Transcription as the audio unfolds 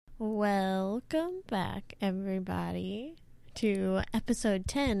Welcome back, everybody, to episode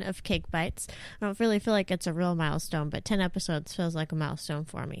 10 of Cake Bites. I don't really feel like it's a real milestone, but 10 episodes feels like a milestone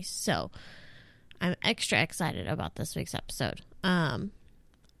for me. So I'm extra excited about this week's episode.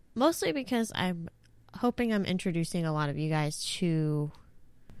 Mostly because I'm hoping I'm introducing a lot of you guys to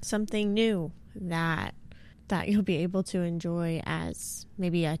something new that you'll be able to enjoy as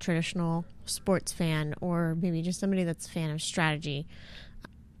maybe a traditional sports fan or maybe just somebody that's a fan of strategy.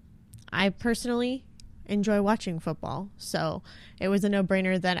 I personally enjoy watching football, so it was a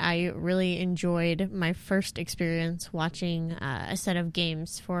no-brainer that I really enjoyed my first experience watching a set of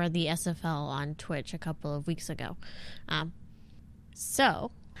games for the SFL on Twitch a couple of weeks ago.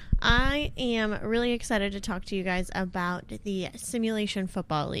 So I am really excited to talk to you guys about the Simulation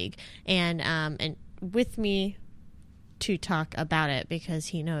Football League, and with me to talk about it, because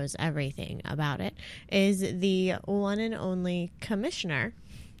he knows everything about it, is the one and only commissioner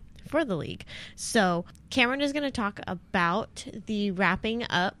for the league. So Cameron is going to talk about the wrapping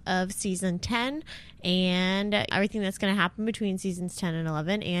up of season 10 and everything that's going to happen between seasons 10 and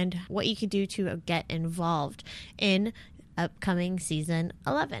 11 and what you could do to get involved in upcoming season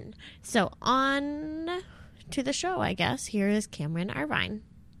 11. So on to the show, I guess. Here is Cameron Irvine.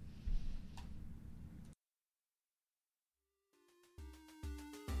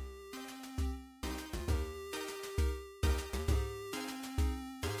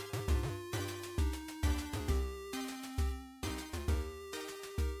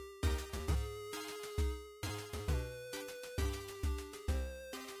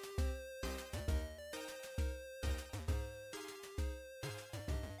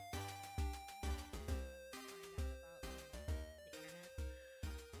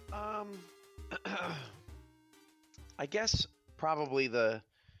 I guess probably the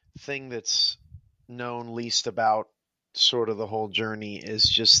thing that's known least about sort of the whole journey is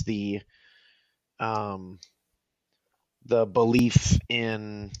just the belief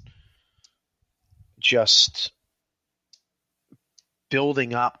in just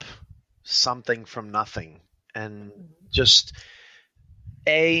building up something from nothing, and just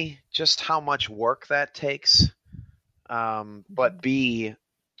how much work that takes, but B,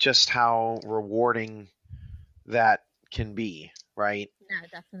 just how rewarding that can be, right? Yeah,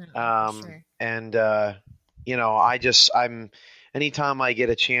 definitely. Sure. And anytime I get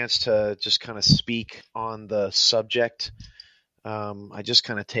a chance to just kind of speak on the subject, I just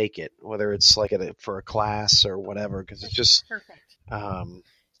kind of take it, whether it's like for a class or whatever, because it's just perfect.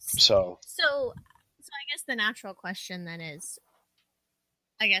 So I guess the natural question then is,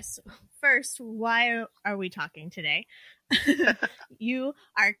 first, why are we talking today? You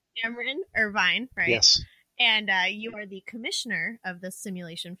are Cameron Irvine, right? Yes. And you are the commissioner of the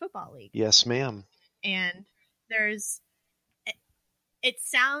Simulation Football League. Yes, ma'am. And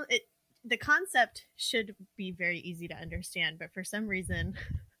the concept should be very easy to understand, but for some reason,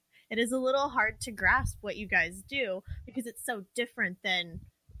 it is a little hard to grasp what you guys do because it's so different than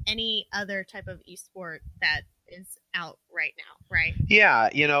any other type of esport that is out right now, right? Yeah,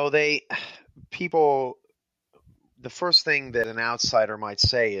 the first thing that an outsider might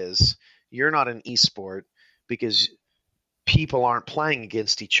say is, you're not an esport because people aren't playing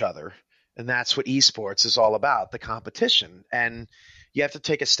against each other. And that's what esports is all about, the competition. And you have to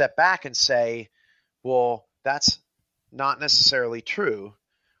take a step back and say, well, that's not necessarily true.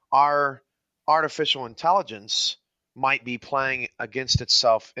 Our artificial intelligence might be playing against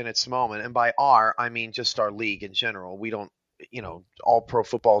itself in its moment. And by I mean just our league in general. We don't, All Pro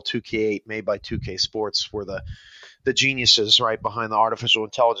Football 2K8 made by 2K Sports were the geniuses right behind the artificial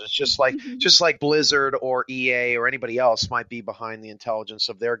intelligence, just like Blizzard or EA or anybody else might be behind the intelligence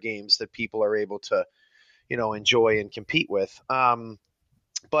of their games that people are able to, enjoy and compete with.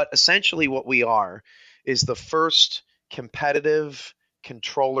 But essentially what we are is the first competitive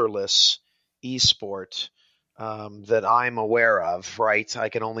controllerless esport that I'm aware of, right? I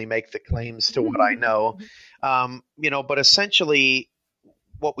can only make the claims to what I know. But essentially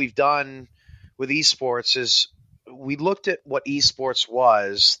what we've done with esports is we looked at what esports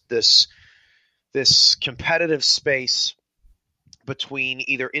was, this competitive space between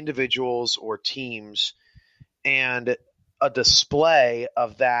either individuals or teams, and a display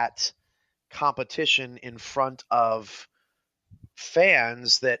of that competition in front of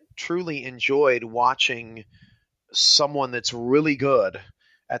fans that truly enjoyed watching someone that's really good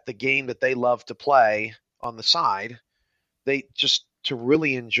at the game that they love to play on the side. They just to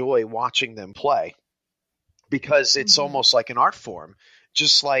really enjoy watching them play, because it's almost like an art form,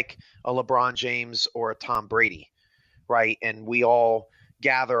 just like a LeBron James or a Tom Brady, right? And we all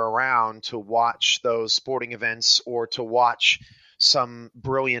gather around to watch those sporting events or to watch some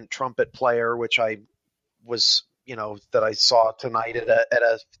brilliant trumpet player, which I was, that I saw tonight at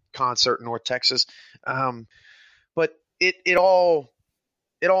a concert in North Texas. But it all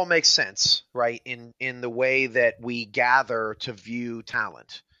makes sense, right? In the way that we gather to view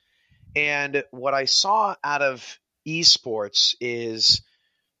talent. And what I saw out of esports is,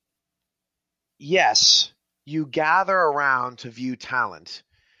 yes, you gather around to view talent,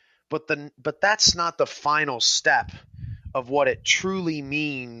 but that's not the final step of what it truly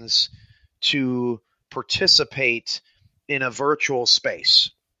means to participate in a virtual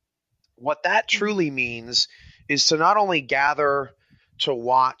space. What that truly means is to not only gather to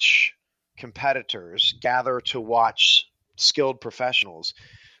watch competitors, gather to watch skilled professionals,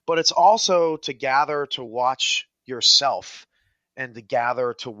 but it's also to gather to watch yourself and to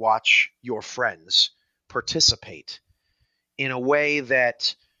gather to watch your friends participate in a way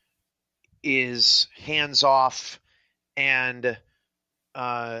that is hands off and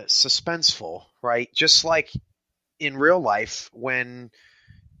suspenseful, right? Just like in real life when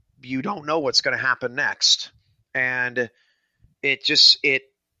you don't know what's going to happen next. And its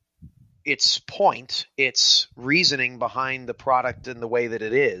reasoning behind the product and the way that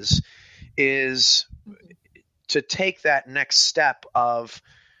it is to take that next step of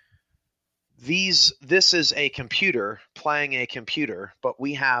this is a computer playing a computer, but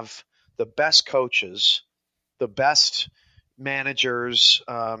we have the best coaches, the best managers,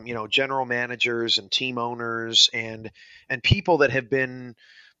 general managers and team owners and people that have been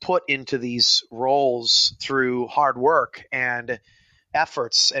put into these roles through hard work and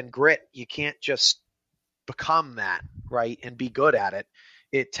efforts and grit. You can't just become that, right, and be good at it.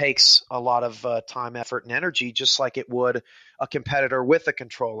 It takes a lot of time, effort, and energy, just like it would a competitor with a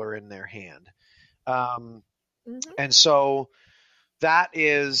controller in their hand. And so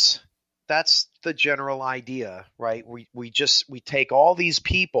that's the general idea, right? We take all these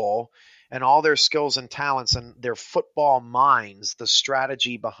people and all their skills and talents and their football minds, the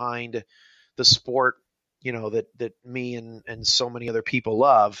strategy behind the sport, that me and so many other people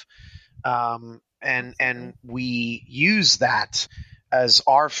love, and we use that as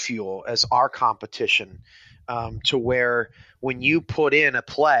our fuel, as our competition, to where when you put in a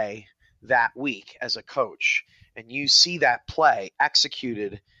play that week as a coach and you see that play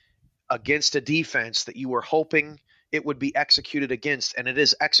executed against a defense that you were hoping it would be executed against, and it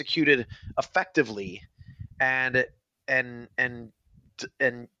is executed effectively, and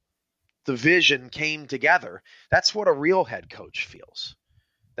the vision came together. That's what a real head coach feels.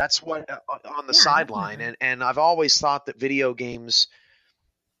 That's what on the sideline. And I've always thought that video games,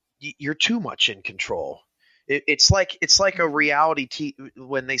 you're too much in control. It's like a reality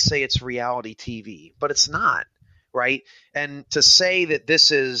when they say it's reality TV, but it's not, right? And to say that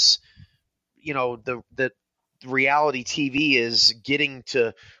this is, the reality TV is getting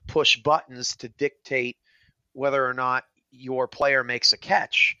to push buttons to dictate whether or not your player makes a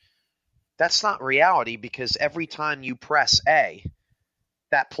catch, that's not reality, because every time you press A,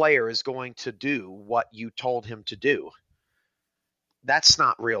 that player is going to do what you told him to do. That's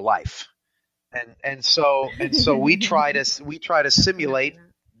not real life. And so we try to simulate,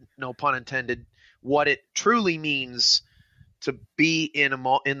 no pun intended, what it truly means to be in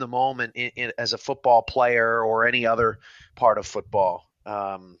the moment as a football player or any other part of football,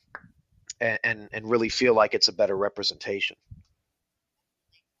 and really feel like it's a better representation.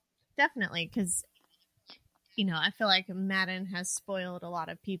 Definitely, because I feel like Madden has spoiled a lot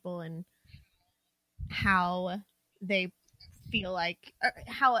of people and how they feel like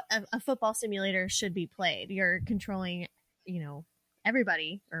how a football simulator should be played. You're controlling,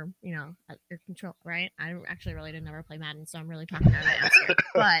 everybody, or your control, right? I actually really did never play Madden, so I'm really talking out of my ass here.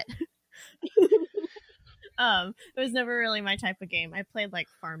 But it was never really my type of game. I played like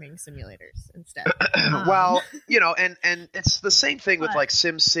farming simulators instead. Well, and it's the same thing with like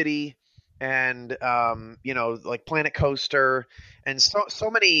SimCity and like Planet Coaster and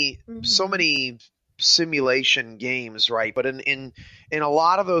so many simulation games, right? But in a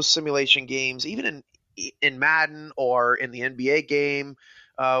lot of those simulation games, even in Madden or in the NBA game,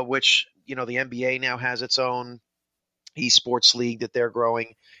 which the NBA now has its own esports league that they're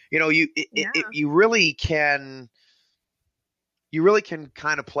growing. You really can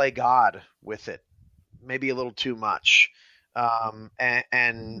kind of play God with it, maybe a little too much,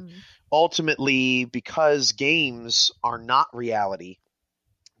 and ultimately, because games are not reality,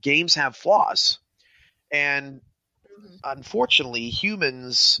 games have flaws, and unfortunately,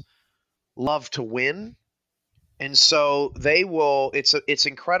 humans love to win, and so they will. It's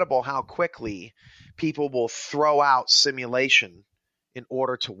incredible how quickly people will throw out simulation in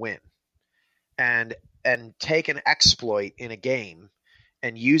order to win. And and take an exploit in a game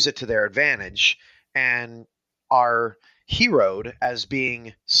and use it to their advantage and are heroed as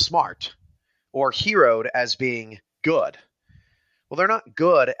being smart or heroed as being good. Well, they're not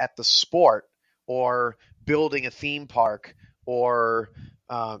good at the sport or building a theme park or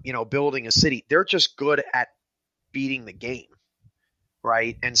building a city. They're just good at beating the game,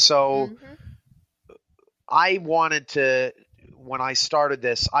 right? And so I wanted to, when I started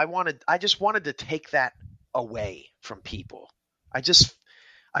this, I just wanted to take that away from people. I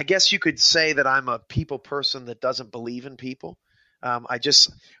guess you could say that I'm a people person that doesn't believe in people. I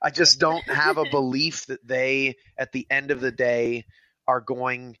just don't have a belief that they, at the end of the day, are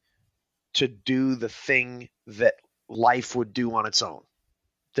going to do the thing that life would do on its own.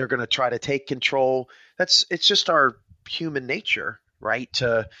 They're going to try to take control. It's just our human nature, right?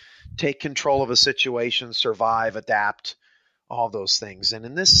 To take control of a situation, survive, adapt, all those things. And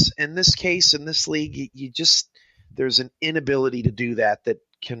in this case, in this league, there's an inability to do that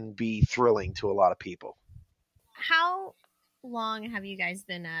can be thrilling to a lot of people. How long have you guys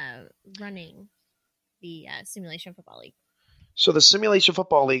been running the Simulation Football League? So the Simulation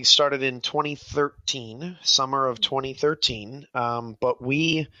Football League started in 2013, summer of 2013, but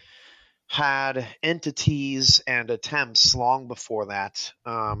we had entities and attempts long before that.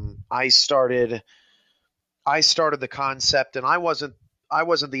 I started the concept, and I wasn't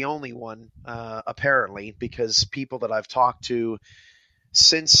the only one, apparently, because people that I've talked to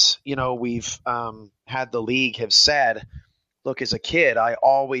since we've had the league have said, look, as a kid, I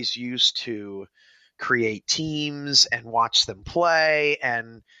always used to create teams and watch them play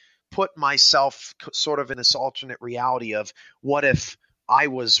and put myself sort of in this alternate reality of what if I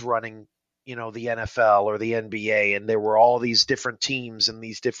was running, the NFL or the NBA, and there were all these different teams in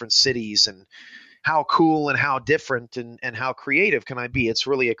these different cities, and how cool and how different and how creative can I be? It's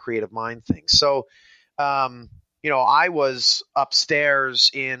really a creative mind thing. So, I was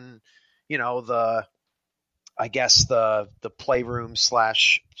upstairs in, the playroom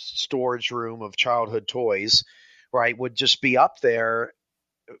 / storage room of childhood toys, right? Would just be up there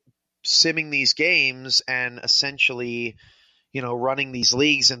simming these games and essentially, running these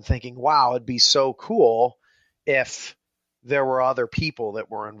leagues and thinking, wow, it'd be so cool if there were other people that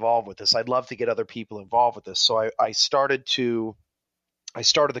were involved with this. I'd love to get other people involved with this. So I started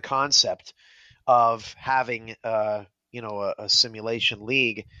the concept of having, a simulation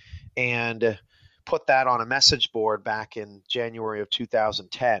league, and put that on a message board back in January of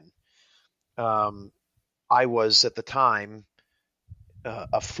 2010. I was at the time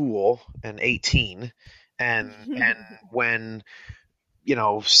a fool and 18, and when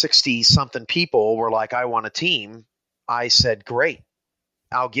 60 something people were like, I want a team, I said, great,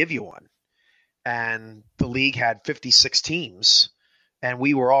 I'll give you one. And the league had 56 teams, and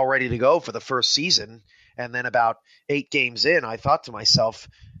we were all ready to go for the first season. And then about 8 games in, I thought to myself,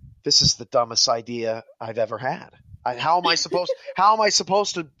 this is the dumbest idea I've ever had. How am I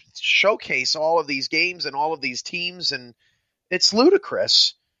supposed to showcase all of these games and all of these teams? And it's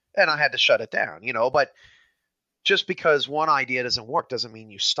ludicrous. And I had to shut it down, but just because one idea doesn't work doesn't mean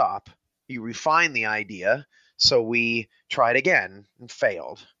you stop. You refine the idea. So we tried again and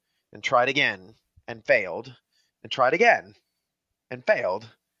failed, and tried again and failed, and tried again and failed,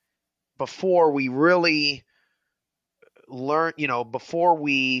 before we really learn, before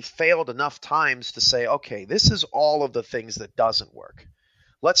we failed enough times to say, okay, this is all of the things that doesn't work.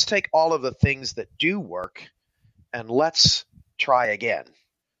 Let's take all of the things that do work and let's try again.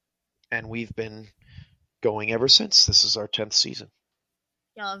 And we've been going ever since. This is our 10th season.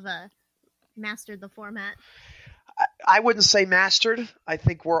 Y'all have mastered the format? I wouldn't say mastered. I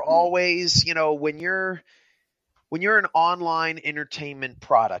think we're always, when you're an online entertainment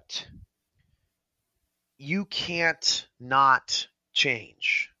product, you can't not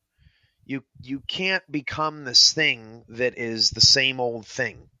change. You can't become this thing that is the same old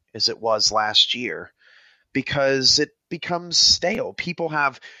thing as it was last year, because it becomes stale. People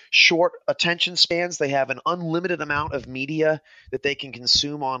have short attention spans. They have an unlimited amount of media that they can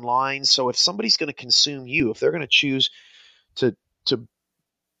consume online. So if somebody's going to consume you, if they're going to choose to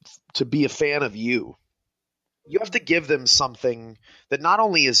be a fan of you, you have to give them something that not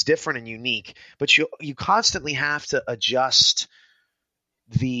only is different and unique, but you constantly have to adjust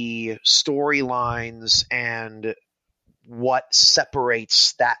the storylines and what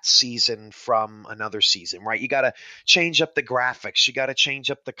separates that season from another season, right? You got to change up the graphics. You got to change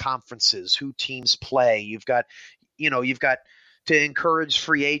up the conferences, who teams play. You've got to encourage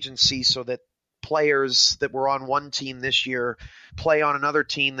free agency so that players that were on one team this year play on another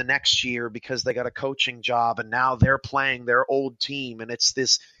team the next year because they got a coaching job and now they're playing their old team. And it's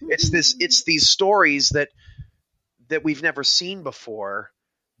these stories that we've never seen before,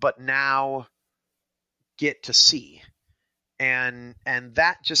 but now get to see. And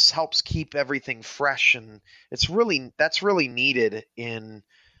that just helps keep everything fresh. And that's really needed in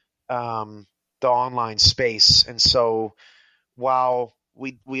the online space. And so while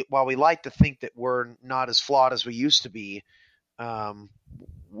we like to think that we're not as flawed as we used to be,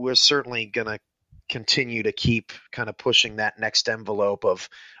 we're certainly going to continue to keep kind of pushing that next envelope of,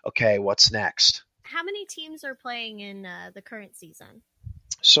 okay, what's next? How many teams are playing in the current season?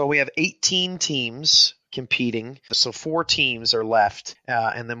 So we have 18 teams competing. So 4 teams are left,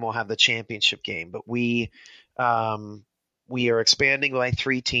 and then we'll have the championship game. But we are expanding by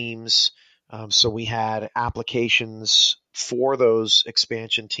 3 teams. So we had applications for those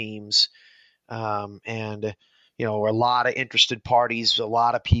expansion teams, and a lot of interested parties, a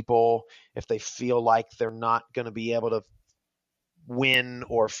lot of people, if they feel like they're not going to be able to win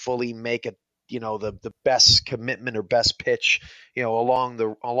or fully make it, the best commitment or best pitch, along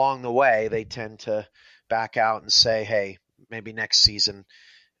the way, they tend to back out and say, hey, maybe next season.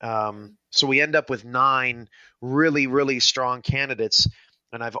 So we end up with 9 really, really strong candidates.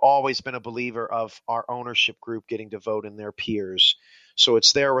 And I've always been a believer of our ownership group getting to vote in their peers. So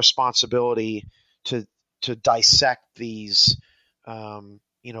it's their responsibility to dissect these,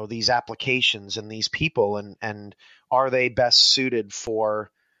 these applications and these people, and are they best suited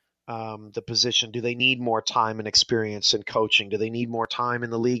for the position? Do they need more time and experience in coaching? Do they need more time in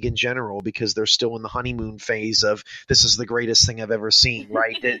the league in general because they're still in the honeymoon phase of this is the greatest thing I've ever seen,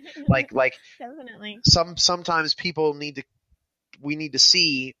 right? like Definitely. Sometimes we need to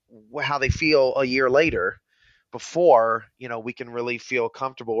see how they feel a year later before, we can really feel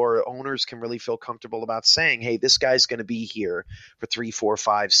comfortable, or owners can really feel comfortable about saying, hey, this guy's going to be here for 3, 4,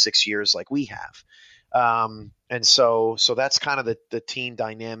 5, 6 years like we have. And so that's kind of the team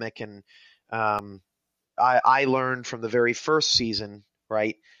dynamic. And I learned from the very first season,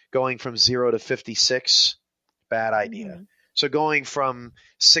 right, going from 0 to 56, bad idea. Mm-hmm. So going from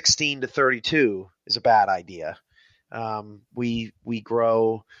 16 to 32 is a bad idea. We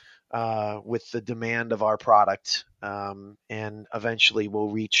grow with the demand of our product, and eventually we'll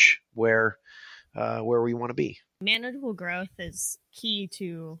reach where we want to be. Manageable growth is key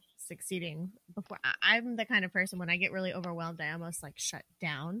to succeeding. I'm the kind of person, when I get really overwhelmed, I almost like shut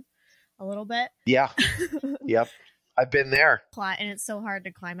down a little bit. Yeah. Yep. I've been there. And it's so hard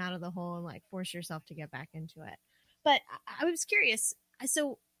to climb out of the hole and like force yourself to get back into it. But I was curious.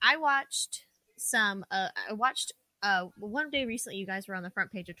 So I watched one day recently, you guys were on the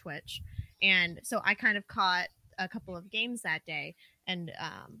front page of Twitch. And so I kind of caught a couple of games that day. And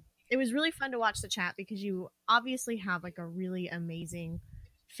it was really fun to watch the chat because you obviously have like a really amazing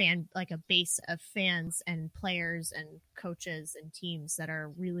a base of fans and players and coaches and teams that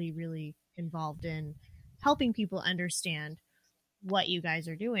are really, really involved in helping people understand what you guys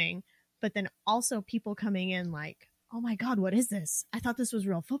are doing. But then also people coming in like, oh my God, what is this? I thought this was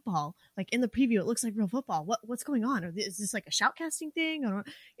real football. Like in the preview, it looks like real football. What's going on? Is this like a shoutcasting thing? Or,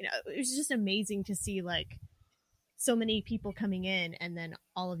 it was just amazing to see like so many people coming in, and then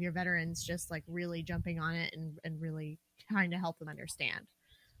all of your veterans just like really jumping on it and really trying to help them understand.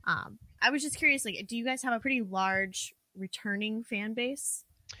 I was just curious, like, do you guys have a pretty large returning fan base?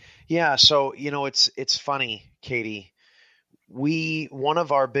 Yeah. So, it's funny, Katie. One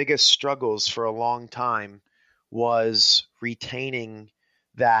of our biggest struggles for a long time was retaining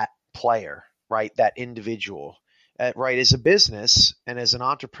that player, right? That individual, right? As a business and as an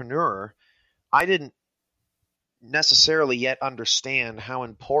entrepreneur, I didn't necessarily yet understand how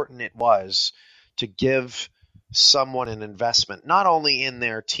important it was to give someone an investment, not only in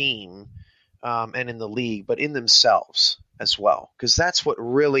their team and in the league, but in themselves as well. Because that's what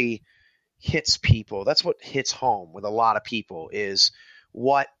really hits people. That's what hits home with a lot of people is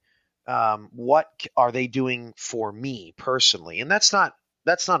what are they doing for me personally? And that's not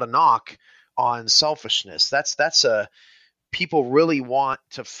a knock on selfishness. That's people really want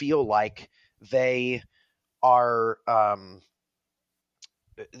to feel like they are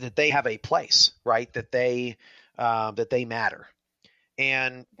that they have a place, right? That they matter.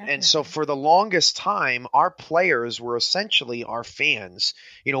 And so for the longest time, our players were essentially our fans.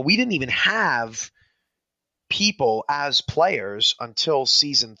 We didn't even have people as players until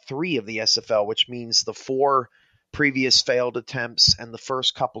season 3 of the SFL, which means the 4 previous failed attempts and the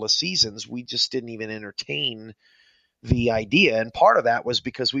first couple of seasons, we just didn't even entertain the idea. And part of that was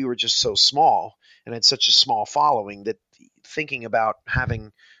because we were just so small and had such a small following that, thinking about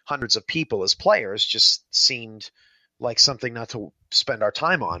having hundreds of people as players just seemed like something not to spend our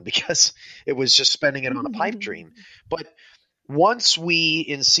time on because it was just spending it on a pipe dream. But once we,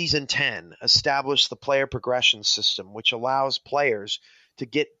 in season 10, established the player progression system, which allows players to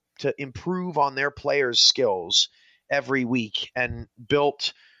get to improve on their players' skills every week, and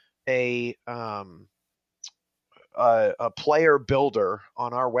built a player builder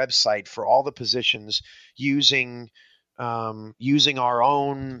on our website for all the positions using our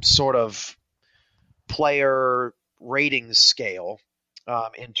own sort of player rating scale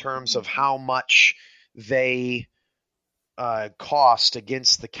in terms of how much they cost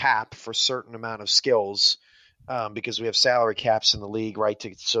against the cap for certain amount of skills, because we have salary caps in the league, right?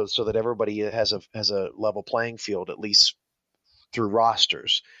 So that everybody has a level playing field, at least through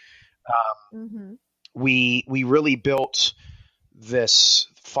rosters. We really built this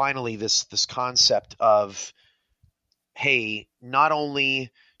concept of, hey, not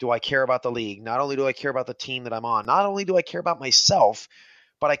only do I care about the league, not only do I care about the team that I'm on, not only do I care about myself,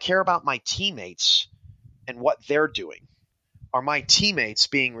 but I care about my teammates and what they're doing. Are my teammates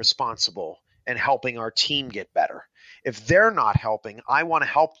being responsible and helping our team get better? If they're not helping, I want to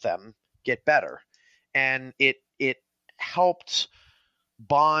help them get better. And it helped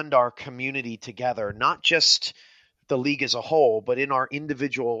bond our community together, not just the league as a whole, but in our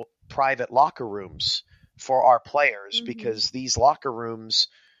individual private locker rooms for our players, because these locker rooms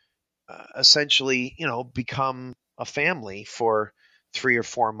essentially, become a family for 3 or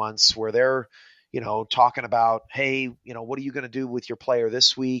 4 months, where they're, talking about, hey, what are you going to do with your player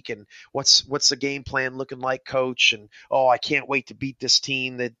this week? And what's the game plan looking like, coach? And, oh, I can't wait to beat this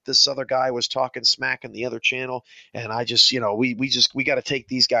team that this other guy was talking smack in the other channel. And I just, we got to take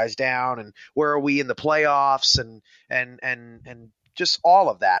these guys down. And where are we in the playoffs? And just all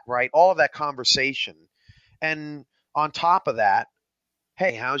of that, right? All of that conversation. And on top of that,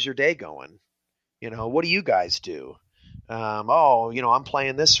 hey, how's your day going? What do you guys do? I'm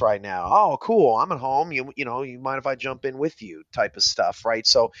playing this right now. Oh, cool. I'm at home. You mind if I jump in with you type of stuff, right?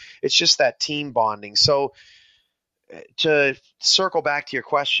 So it's just that team bonding. So to circle back to your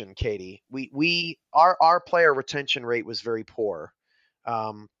question, Katie, our player retention rate was very poor.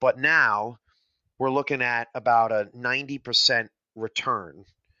 But now we're looking at about a 90% return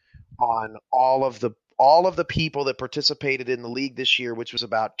on all of the people that participated in the league this year, which was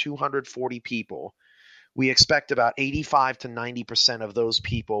about 240 people. We expect about 85 to 90% of those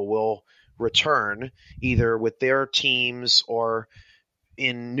people will return, either with their teams or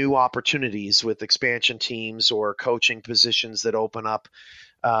in new opportunities with expansion teams or coaching positions that open up,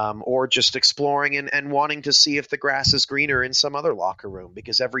 or just exploring and wanting to see if the grass is greener in some other locker room,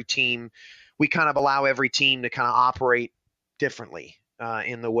 because we kind of allow every team to kind of operate differently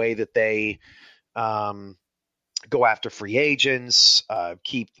in the way that they go after free agents,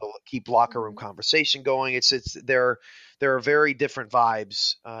 keep locker room conversation going. There are very different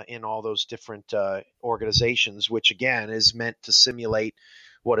vibes in all those different organizations, which again is meant to simulate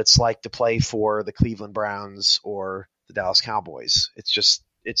what it's like to play for the Cleveland Browns or the Dallas Cowboys. It's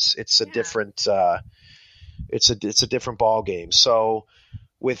a different it's a different ball game. So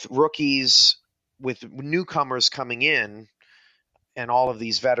with rookies, with newcomers coming in, and all of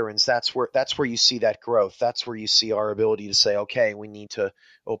these veterans, that's where you see that growth. That's where you see our ability to say, okay, we need to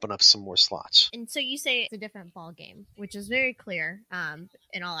open up some more slots. And so you say it's a different ball game, which is very clear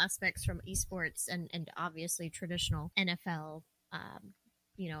in all aspects, from esports and obviously traditional NFL.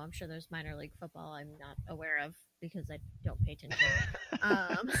 I'm sure there's minor league football I'm not aware of because I don't pay attention.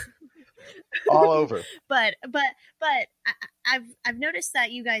 All over. But I've noticed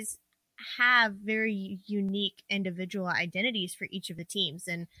that you guys have very unique individual identities for each of the teams,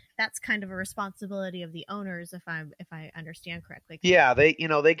 and that's kind of a responsibility of the owners, if I understand correctly. Yeah, they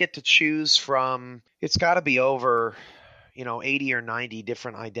get to choose from. It's got to be over 80 or 90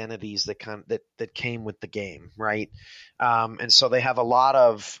 different identities that came with the game, right? And so they have a lot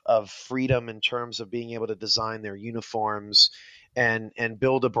of freedom in terms of being able to design their uniforms and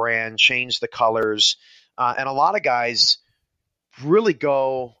build a brand, change the colors, and a lot of guys really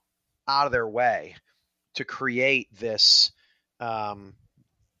go out of their way to create this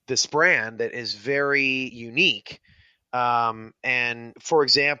brand that is very unique. And for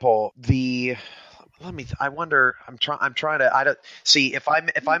example, I'm trying to, I don't see if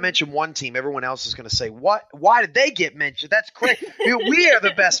I mention one team, everyone else is going to say, why did they get mentioned? That's crazy. We are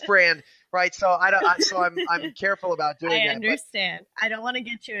the best brand, right? So I'm careful about doing that. I understand. I don't want to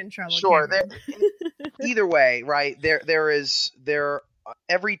get you in trouble. Sure. Either way, right?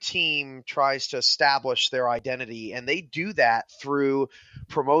 Every team tries to establish their identity, and they do that through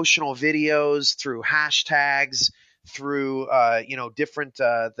promotional videos, through hashtags, through different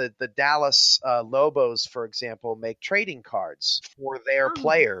the Dallas Lobos, for example, make trading cards for their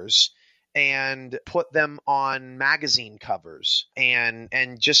players and put them on magazine covers and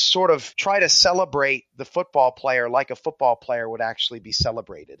just sort of try to celebrate the football player like a football player would actually be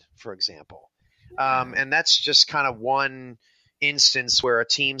celebrated, for example. And that's just kind of one instance where a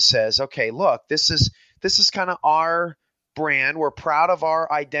team says, okay, look, this is kind of our brand. We're proud of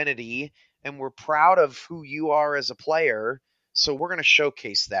our identity and we're proud of who you are as a player. So we're going to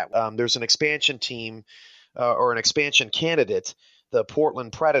showcase that. There's an expansion team or an expansion candidate, the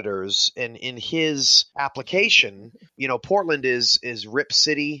Portland Predators, and in his application, Portland is Rip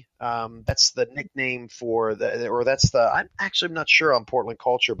City. That's the nickname for I'm not sure on Portland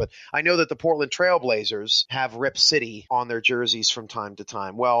culture, but I know that the Portland Trailblazers have Rip City on their jerseys from time to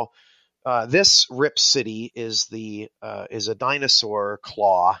time. Well, this Rip City is a dinosaur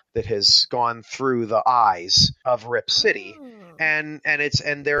claw that has gone through the eyes of Rip City, and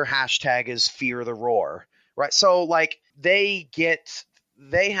their hashtag is Fear the Roar, right? So like they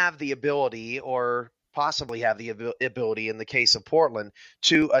have the ability, or possibly have the ability in the case of Portland,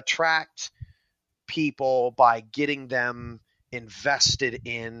 to attract people by getting them invested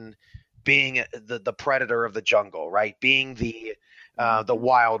in being the predator of the jungle, right? Being the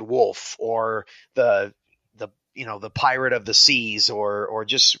wild wolf, or the pirate of the seas, or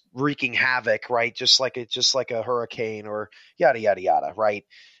just wreaking havoc, right? Just like a hurricane, or yada yada yada, right?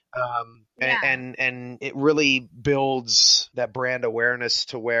 And it really builds that brand awareness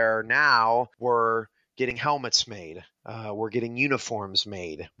to where now we're getting helmets made, we're getting uniforms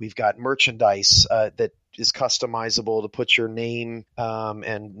made, we've got merchandise that is customizable to put your name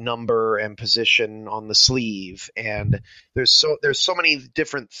and number and position on the sleeve, and there's so many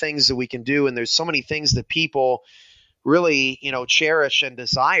different things that we can do, and there's so many things that people really cherish and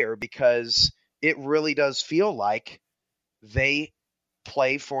desire, because it really does feel like they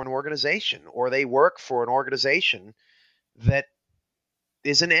play for an organization, or they work for an organization that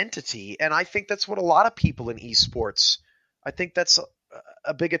is an entity. And I think that's what a lot of people in esports, I think that's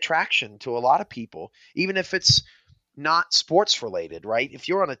a big attraction to a lot of people, even if it's not sports related, right? If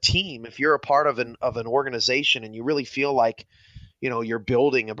you're on a team, if you're a part of an organization, and you really feel like, you're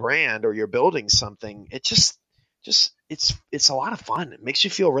building a brand, or you're building something, it just it's a lot of fun. It makes you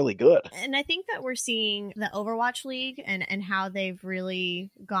feel really good. And I think that we're seeing the Overwatch League and how they've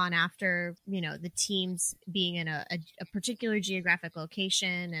really gone after, the teams being in a particular geographic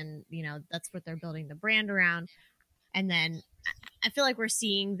location, and, that's what they're building the brand around. And then I feel like we're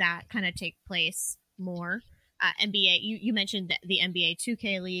seeing that kind of take place more. NBA, you mentioned the NBA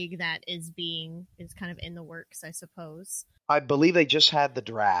 2K League that is kind of in the works, I suppose. I believe they just had the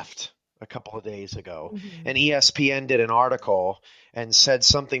draft a couple of days ago, and ESPN did an article and said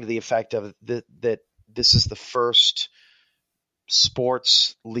something to the effect of that this is the first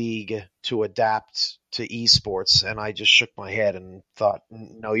sports league to adapt to esports. And I just shook my head and thought,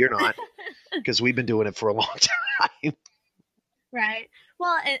 no, you're not, because we've been doing it for a long time. Right.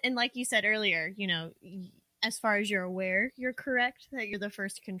 Well, and like you said earlier, as far as you're aware, you're correct that you're the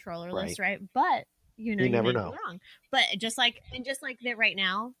first controller list, right? But you never know. Wrong. But just like that right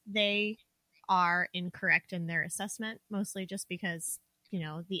now, they are incorrect in their assessment, mostly just because,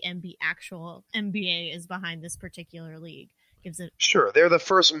 the actual NBA is behind this particular league. Gives it Sure. They're the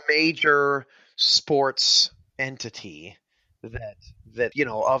first major sports entity that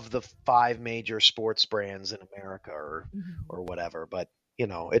of the 5 major sports brands in America, or whatever. But,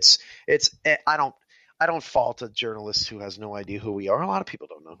 it's I don't fault a journalist who has no idea who we are. A lot of people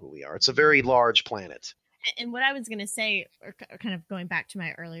don't know who we are. It's a very large planet. And what I was going to say, or kind of going back to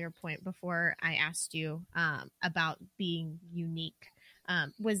my earlier point before I asked you about being unique,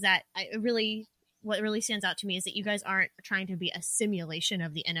 was that what really stands out to me is that you guys aren't trying to be a simulation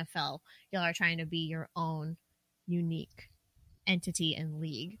of the NFL. Y'all are trying to be your own unique entity and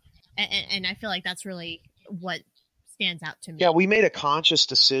league. And I feel like that's really what stands out to me. Yeah, we made a conscious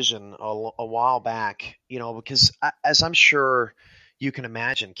decision a while back, because as I'm sure you can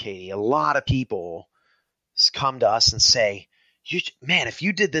imagine, Katie, a lot of people come to us and say, man, if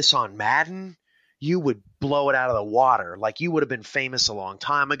you did this on Madden, you would blow it out of the water. Like, you would have been famous a long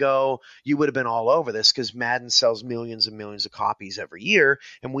time ago. You would have been all over this, because Madden sells millions and millions of copies every year,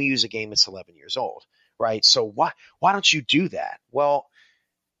 and we use a game that's 11 years old, right? So why don't you do that? Well,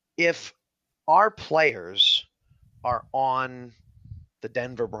 if our players are on the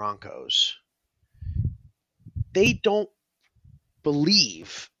Denver Broncos, they don't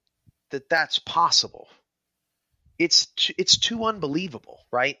believe that that's possible. It's too unbelievable,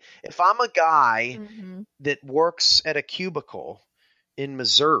 right? If I'm a guy that works at a cubicle in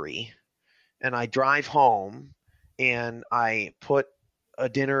Missouri, and I drive home and I put a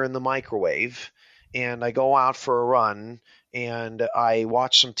dinner in the microwave and I go out for a run and I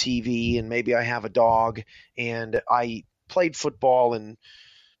watch some TV and maybe I have a dog and I played football in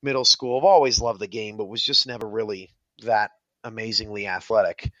middle school. I've always loved the game, but was just never really that amazingly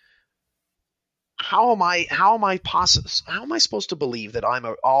athletic. How am I supposed to believe that I'm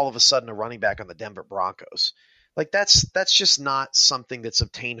all of a sudden a running back on the Denver Broncos? Like that's just not something that's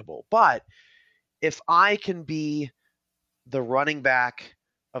obtainable. But if I can be the running back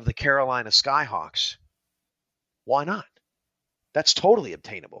of the Carolina Skyhawks, why not? That's totally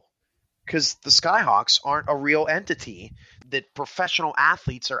obtainable because the Skyhawks aren't a real entity that professional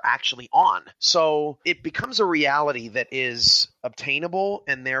athletes are actually on. So it becomes a reality that is obtainable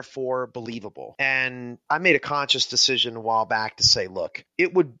and therefore believable. And I made a conscious decision a while back to say, look,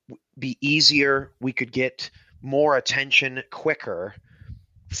 it would be easier. We could get more attention quicker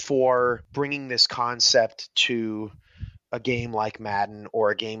for bringing this concept to a game like Madden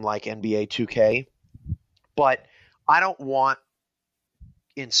or a game like NBA 2K. But I don't want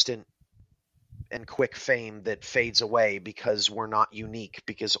instant and quick fame that fades away because we're not unique,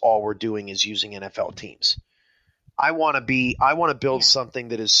 because all we're doing is using NFL teams. I want to build something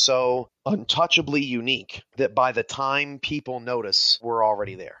that is so untouchably unique that by the time people notice, we're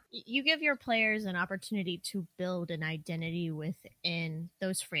already there. You give your players an opportunity to build an identity within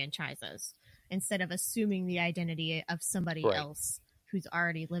those franchises instead of assuming the identity of somebody else who's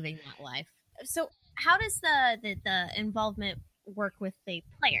already living that life. So how does the involvement work with the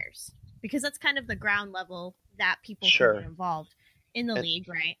players? Because that's kind of the ground level that people can get involved in the league,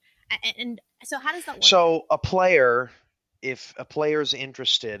 right? And so how does that work? So a player, if a player is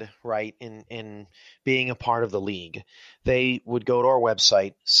interested, right, in being a part of the league, they would go to our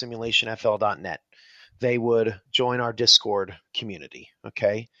website, simulationfl.net. They would join our Discord community,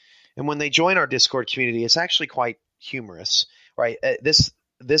 okay? And when they join our Discord community, it's actually quite humorous, right?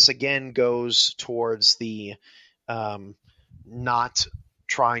 This again goes towards the not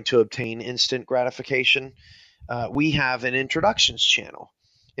trying to obtain instant gratification. We have an introductions channel.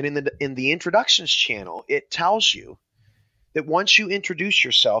 And in the introductions channel, it tells you that once you introduce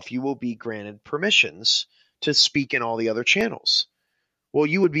yourself, you will be granted permissions to speak in all the other channels. Well,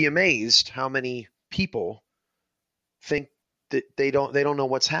 you would be amazed how many people think that they don't know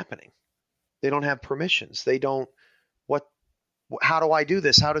what's happening. They don't have permissions. How do I do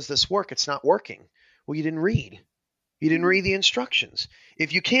this? How does this work? It's not working. Well, you didn't read. You didn't read the instructions.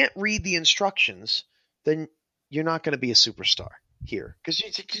 If you can't read the instructions, then you're not going to be a superstar here because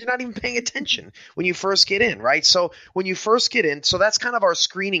you're not even paying attention when you first get in, right? So when you first get in, so that's kind of our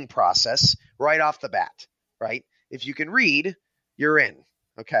screening process right off the bat, right? If you can read, you're in,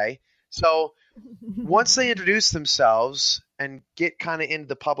 okay? So once they introduce themselves and get kind of into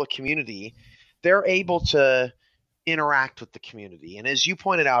the public community, they're able to interact with the community. And as you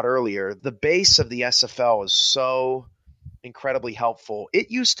pointed out earlier, the base of the SFL is so incredibly helpful. It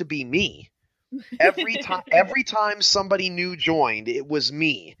used to be me. Every time somebody new joined, it was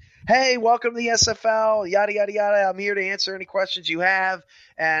me. Hey, welcome to the SFL, yada, yada, yada. I'm here to answer any questions you have.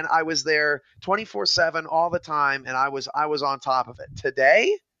 And I was there 24/7 all the time, and I was on top of it.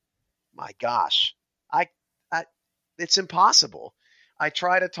 Today, my gosh, it's impossible. I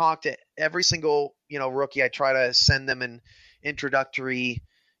try to talk to every single, rookie. I try to send them an introductory,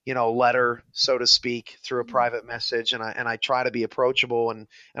 letter, so to speak, through a private message. And I try to be approachable and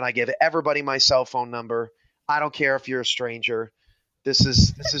I give everybody my cell phone number. I don't care if you're a stranger. This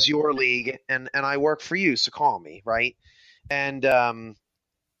is your league and I work for you. So call me. Right. And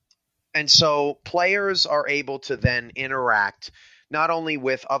so players are able to then interact not only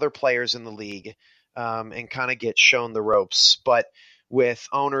with other players in the league, and kind of get shown the ropes, but with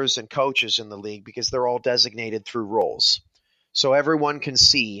owners and coaches in the league because they're all designated through roles. So everyone can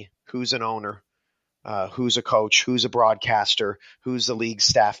see who's an owner, who's a coach, who's a broadcaster, who's the league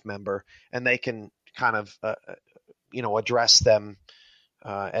staff member, and they can kind of, address them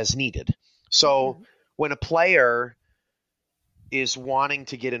as needed. So when a player is wanting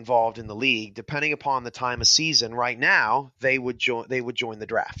to get involved in the league, depending upon the time of season, right now they would join the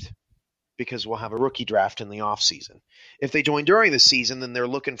draft because we'll have a rookie draft in the off season. If they join during the season, then they're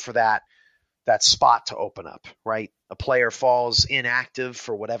looking for that spot to open up, right? A player falls inactive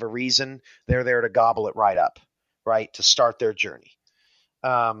for whatever reason, they're there to gobble it right up, right? To start their journey.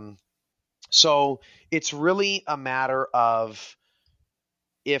 So it's really a matter of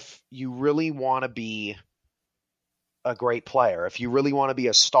if you really want to be a great player, if you really want to be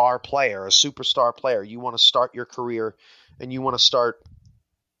a star player, a superstar player, you want to start your career and you want to start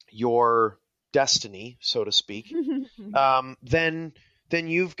your destiny, so to speak, then then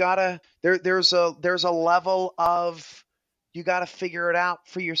you've got to there's a level of you got to figure it out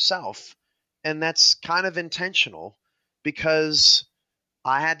for yourself. And that's kind of intentional because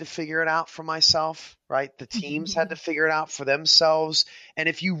I had to figure it out for myself, right? The teams had to figure it out for themselves. And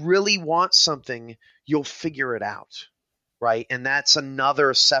if you really want something, you'll figure it out, right? And that's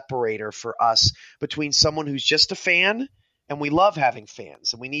another separator for us between someone who's just a fan, and we love having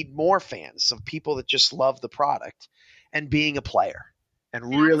fans, and we need more fans of people that just love the product, and being a player and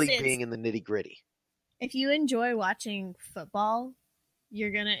really being in the nitty-gritty. If you enjoy watching football,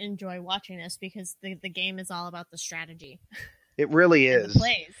 you're going to enjoy watching this because the game is all about the strategy. It really is. And the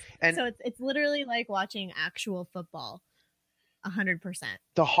plays. And so it's literally like watching actual football 100%.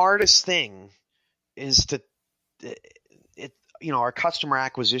 The hardest thing is our customer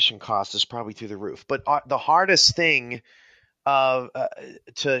acquisition cost is probably through the roof, but the hardest thing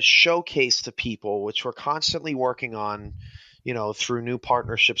to showcase to people, which we're constantly working on, through new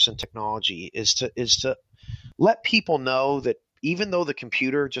partnerships and technology, is to let people know that even though the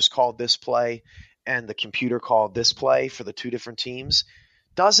computer just called this play and the computer called this play for the two different teams,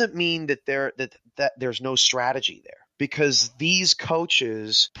 doesn't mean that there's no strategy there. Because these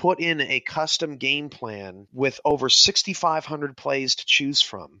coaches put in a custom game plan with over 6,500 plays to choose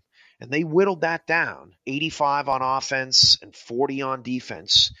from. And they whittled that down, 85 on offense and 40 on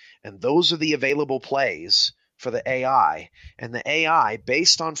defense. And those are the available plays for the AI. And the AI,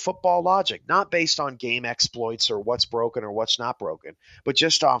 based on football logic, not based on game exploits or what's broken or what's not broken, but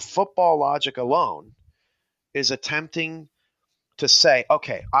just on football logic alone, is attempting to say,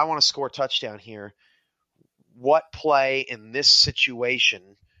 okay, I want to score a touchdown here. What play in this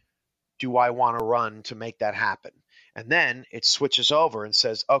situation do I want to run to make that happen? And then it switches over and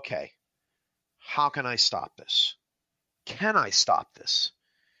says, okay, how can I stop this? Can I stop this?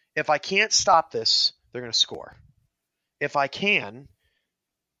 If I can't stop this, they're going to score. If I can,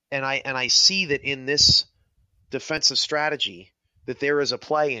 and I see that in this defensive strategy that there is a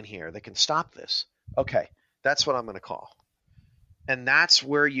play in here that can stop this, okay, that's what I'm going to call. And that's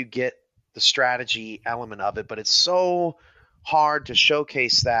where you get the strategy element of it, but it's so hard to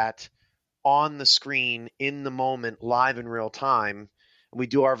showcase that on the screen, in the moment, live in real time. And we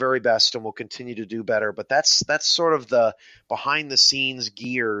do our very best, and we'll continue to do better. But that's sort of the behind the scenes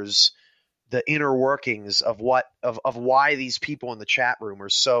gears, the inner workings of why these people in the chat room are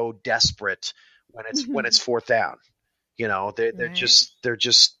so desperate when it's fourth down. They're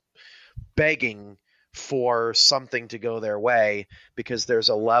just begging for something to go their way because there's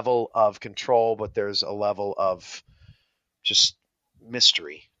a level of control, but there's a level of just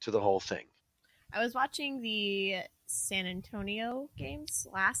mystery to the whole thing. I was watching the San Antonio games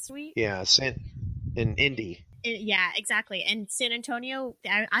last week. Yeah, in Indy. Yeah, exactly. And San Antonio,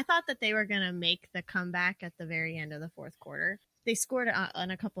 I thought that they were going to make the comeback at the very end of the fourth quarter. They scored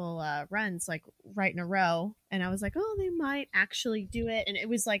on a couple runs, like right in a row. And I was like, oh, they might actually do it. And it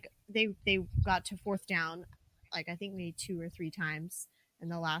was like they got to fourth down, like I think maybe 2 or 3 times in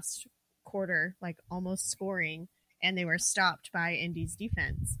the last quarter, like almost scoring. And they were stopped by Indy's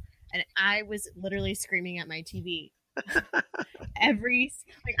defense. And I was literally screaming at my TV. I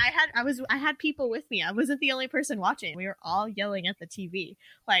had people with me. I wasn't the only person watching. We were all yelling at the TV,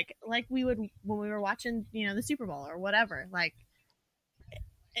 like we would when we were watching, the Super Bowl or whatever. Like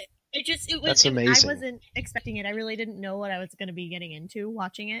it was. That's amazing. I wasn't expecting it. I really didn't know what I was going to be getting into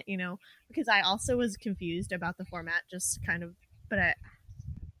watching it. Because I also was confused about the format, just kind of. But I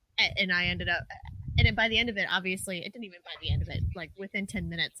ended up. And then by the end of it, obviously, it didn't even by the end of it. Like within 10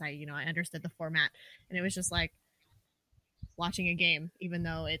 minutes, I understood the format, and it was just like watching a game, even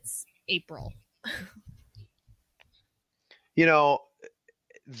though it's April.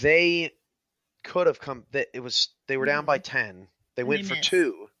 They could have come. They were down by 10. They went for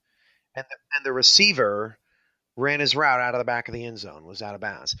 2, and the receiver ran his route out of the back of the end zone. Was out of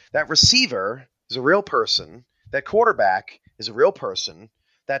bounds. That receiver is a real person. That quarterback is a real person.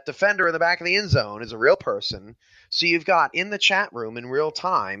 That defender in the back of the end zone is a real person. So you've got in the chat room in real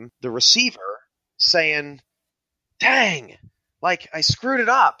time the receiver saying, dang, like I screwed it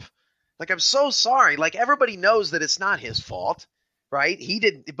up. Like I'm so sorry. Like everybody knows that it's not his fault, right? He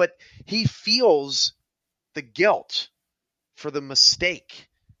didn't, but he feels the guilt for the mistake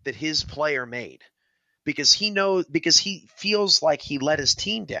that his player made because he feels like he let his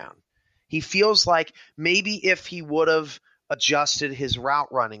team down. He feels like maybe if he would have adjusted his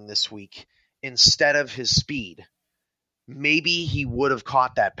route running this week instead of his speed, maybe he would have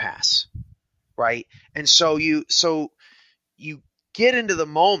caught that pass, right? And so you get into the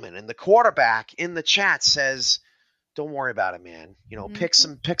moment, and the quarterback in the chat says, "Don't worry about it, man. Pick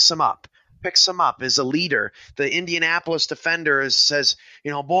some up. picks him up as a leader. The Indianapolis defender says,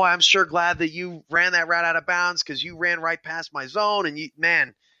 boy, I'm sure glad that you ran that route out of bounds because you ran right past my zone.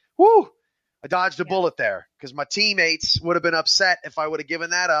 And whoo, I dodged a bullet there because my teammates would have been upset if I would have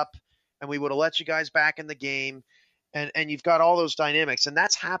given that up and we would have let you guys back in the game. And you've got all those dynamics. And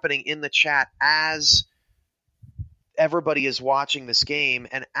that's happening in the chat as everybody is watching this game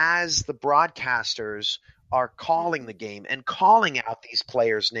and as the broadcasters are calling the game and calling out these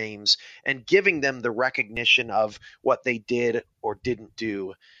players' names and giving them the recognition of what they did or didn't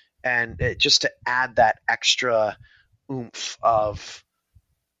do. And just to add that extra oomph of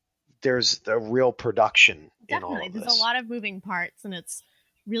there's the real production in all of this. There's a lot of moving parts, and it's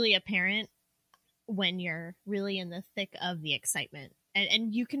really apparent when you're really in the thick of the excitement.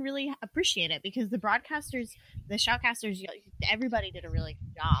 And you can really appreciate it because the broadcasters, the shoutcasters, everybody did a really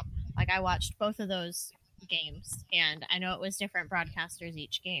good job. Like, I watched both of those games, and I know it was different broadcasters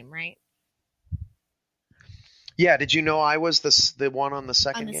each game, right? Yeah, did you know I was the one on the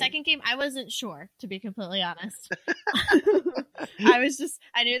second game? On the second game, I wasn't sure, to be completely honest.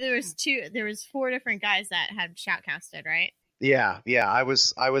 I knew there was 4 different guys that had shoutcasted, right? Yeah, I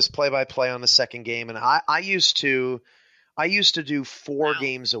was play-by-play on the second game, and I used to do 4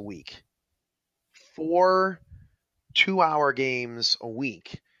 games a week. 4 2-hour games a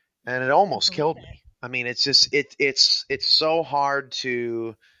week, and it almost killed me. I mean, it's just it's so hard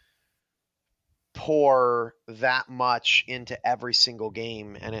to pour that much into every single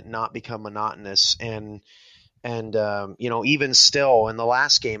game and it not become monotonous. And even still in the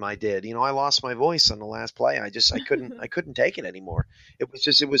last game I did, I lost my voice on the last play. I couldn't take it anymore. It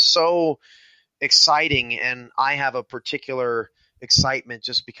was so exciting, and I have a particular excitement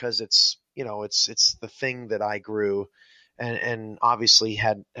just because it's the thing that I grew and obviously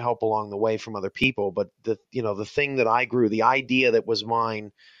had help along the way from other people, but the thing that I grew, the idea that was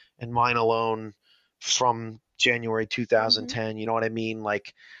mine and mine alone from January 2010, you know what I mean?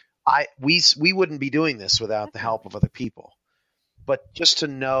 Like we wouldn't be doing this without the help of other people. But just to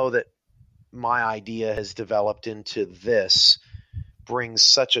know that my idea has developed into this brings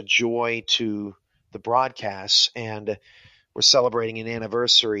such a joy to the broadcasts, and we're celebrating an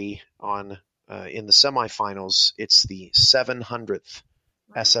anniversary in the semifinals. It's the 700th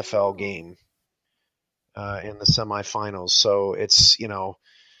SFL game in the semifinals. So it's,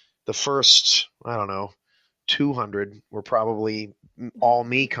 the first, 200 were probably all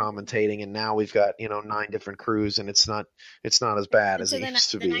me commentating, and now we've got 9 different crews, and it's not as bad as it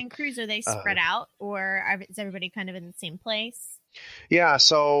used to be. The 9 crews, are they spread out, or is everybody kind of in the same place? Yeah,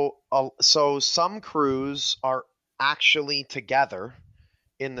 so some crews are actually together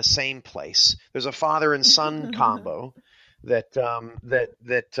in the same place. There's a father and son combo that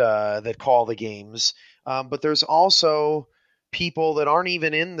call the games, but there's also people that aren't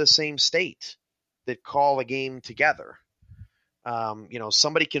even in the same state that call a game together.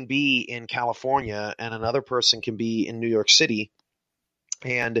 Somebody can be in California and another person can be in New York City,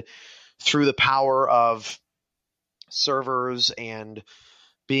 and through the power of servers and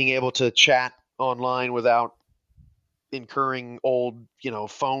being able to chat online without incurring old,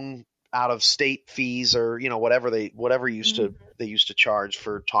 phone out of state fees or, whatever they used to charge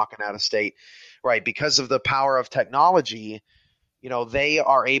for talking out of state, right? Because of the power of technology, they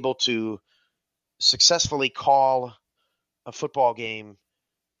are able to successfully call a football game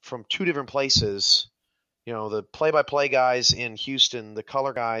from 2 different places. The play-by-play guys in Houston, the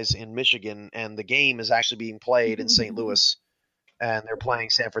color guys in Michigan, and the game is actually being played in St. Louis, and they're playing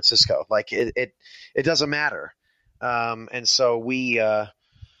San Francisco. Like it doesn't matter. And so we'll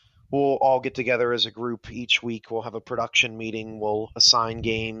all get together as a group each week. We'll have a production meeting. We'll assign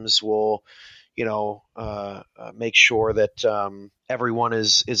games. We'll, make sure that everyone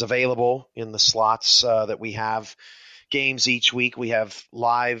is available in the slots that we have. Games each week. We have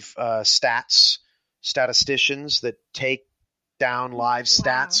live statisticians that take down live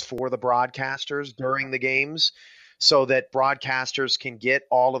stats for the broadcasters during the games so that broadcasters can get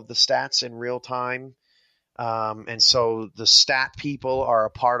all of the stats in real time. And so the stat people are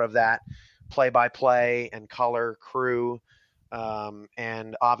a part of that play-by-play and color crew.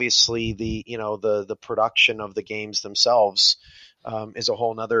 And obviously the production of the games themselves is a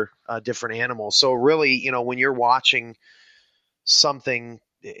whole nother different animal. So really, when you're watching something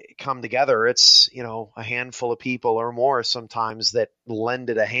come together, it's, a handful of people or more sometimes that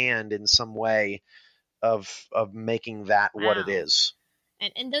lended a hand in some way of making that what it is.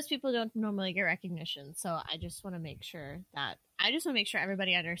 And those people don't normally get recognition. So I just want to make sure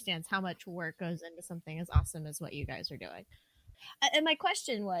everybody understands how much work goes into something as awesome as what you guys are doing. And my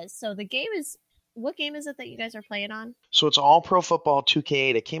question was, so the game is what game is it that you guys are playing on? So it's All Pro Football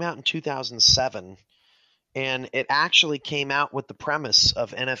 2K8. It came out in 2007, and it actually came out with the premise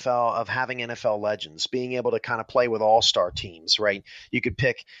of having NFL legends, being able to kind of play with all-star teams, right? You could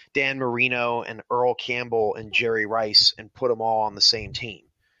pick Dan Marino and Earl Campbell and Jerry Rice and put them all on the same team.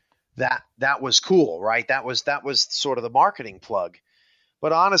 That was cool, right? That was sort of the marketing plug.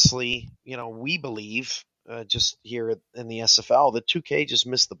 But honestly, we believe just here in the SFL that 2K just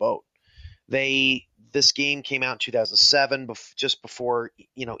missed the boat. This game came out in 2007, just before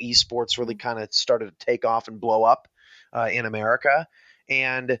esports really kind of started to take off and blow up in America.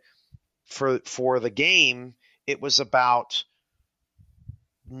 And for the game, it was about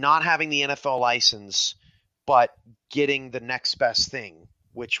not having the NFL license, but getting the next best thing,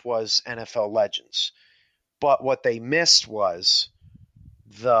 which was NFL Legends. But what they missed was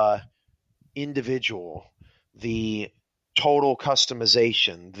the individual, the total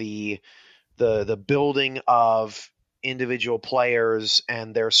customization, the building of individual players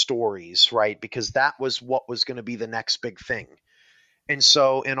and their stories, right? Because that was what was going to be the next big thing. And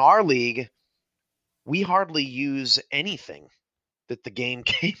so in our league, we hardly use anything that the game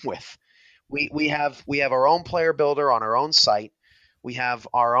came with. We have our own player builder on our own site. We have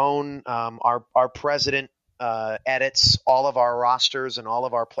our own our president edits all of our rosters and all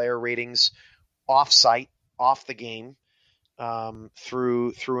of our player ratings off-site, off the game,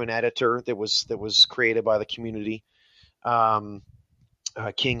 through an editor that was created by the community. King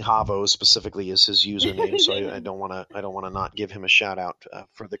Havo specifically is his username, so I don't want to not give him a shout out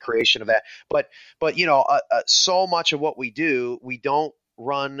for the creation of that. But so much of what we do, we don't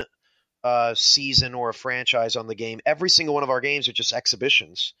run a season or a franchise on the game. Every single one of our games are just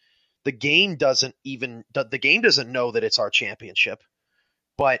exhibitions. The game doesn't know that it's our championship,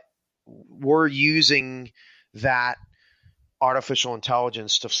 but we're using that artificial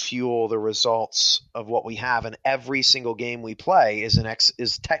intelligence to fuel the results of what we have. And every single game we play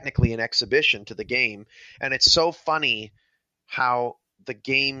is technically an exhibition to the game. And it's so funny how the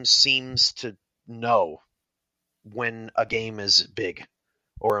game seems to know when a game is big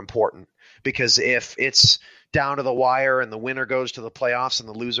or important, because if it's down to the wire and the winner goes to the playoffs and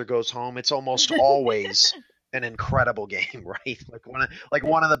the loser goes home, it's almost always an incredible game, right? Like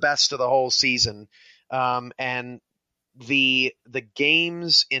one of the best of the whole season. And the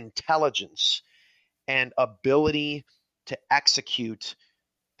game's intelligence and ability to execute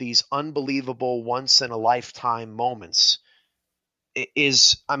these unbelievable once in a lifetime moments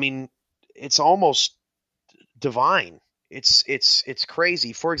is, it's almost divine. It's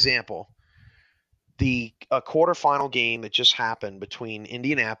crazy. For example, a quarterfinal game that just happened between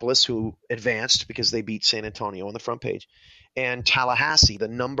Indianapolis, who advanced because they beat San Antonio on the front page, and Tallahassee, the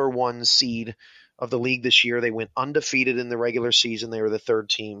number 1 seed of the league this year. They went undefeated in the regular season. They were the 3rd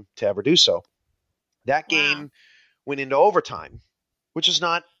team to ever do so. That game went into overtime, which is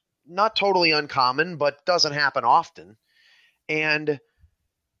not totally uncommon, but doesn't happen often. And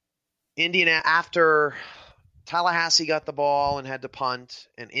after Tallahassee got the ball and had to punt,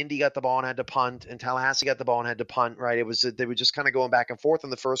 and Indy got the ball and had to punt, and Tallahassee got the ball and had to punt, right? They were just kind of going back and forth,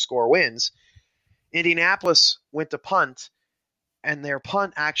 and the first score wins. Indianapolis went to punt, and their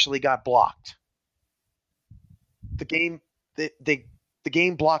punt actually got blocked. The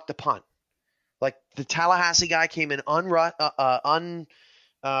game blocked the punt. Like, the Tallahassee guy came in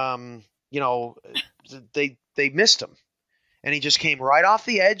they missed him, and he just came right off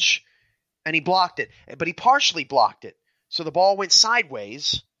the edge and he blocked it, but he partially blocked it. So the ball went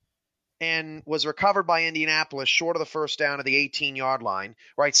sideways and was recovered by Indianapolis short of the first down at the 18-yard line,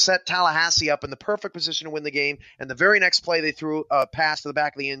 right? Set Tallahassee up in the perfect position to win the game. And the very next play, they threw a pass to the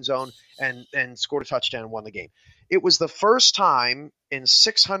back of the end zone and scored a touchdown and won the game. It was the first time in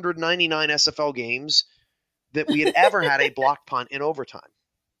 699 SFL games that we had ever had a blocked punt in overtime.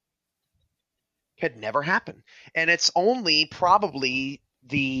 It had never happened. And it's only probably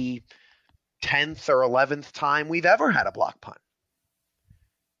the 10th or 11th time we've ever had a block punt.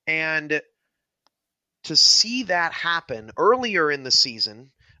 And to see that happen earlier in the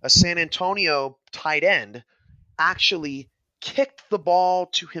season, a San Antonio tight end actually kicked the ball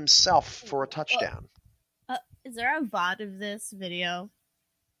to himself for a touchdown. Is there a VOD of this video?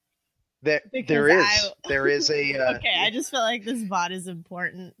 There is a. Okay, I just feel like this VOD is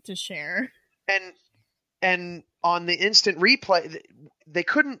important to share. And on the instant replay, they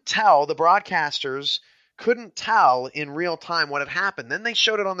couldn't tell, the broadcasters couldn't tell in real time what had happened. Then they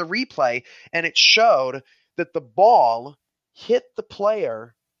showed it on the replay, and it showed that the ball hit the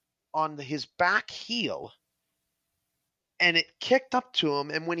player on his back heel, and it kicked up to him,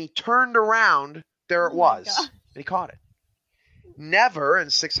 and when he turned around, there it was. God. And he caught it. Never in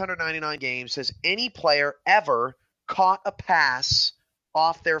 699 games has any player ever caught a pass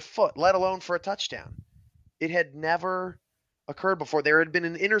off their foot, let alone for a touchdown. It had never occurred before. There had been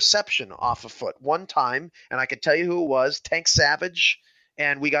an interception off a foot one time, and I could tell you who it was, Tank Savage,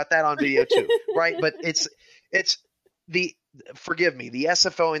 and we got that on video too, right? But it's the forgive me, the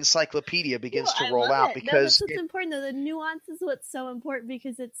SFL encyclopedia begins to roll out because that's what's important though. The nuance is what's so important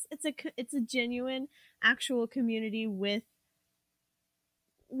because it's a genuine, actual community with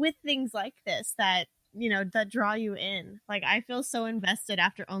things like this that that draw you in. Like I feel so invested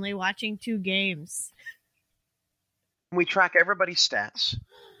after only watching 2 games. We track everybody's stats.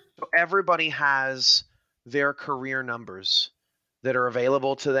 So everybody has their career numbers that are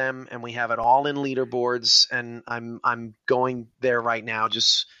available to them, and we have it all in leaderboards. And I'm going there right now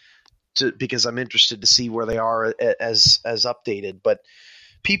just because I'm interested to see where they are as updated. But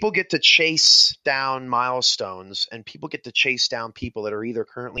people get to chase down milestones, and people get to chase down people that are either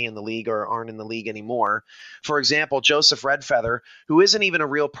currently in the league or aren't in the league anymore. For example, Joseph Redfeather, who isn't even a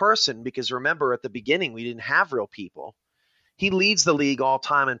real person, because remember at the beginning we didn't have real people. He leads the league all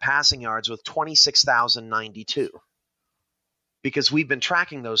time in passing yards with 26,092. Because we've been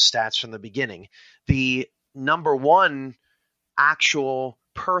tracking those stats from the beginning. The number one actual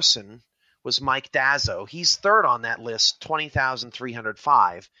person was Mike Dazzo. He's third on that list,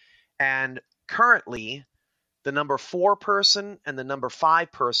 20,305. And currently, the number 4 person and the number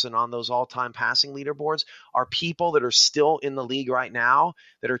 5 person on those all-time passing leaderboards are people that are still in the league right now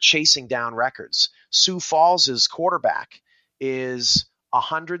that are chasing down records. Sioux Falls' quarterback is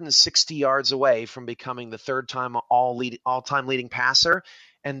 160 yards away from becoming the third-time all-time leading passer,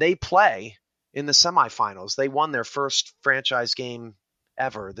 and they play in the semifinals. They won their first franchise game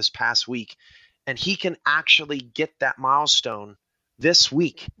ever this past week, and he can actually get that milestone this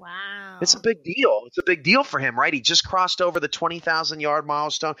week. Wow. It's a big deal. It's a big deal for him, right? He just crossed over the 20,000-yard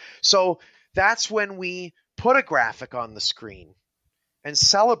milestone. So that's when we put a graphic on the screen and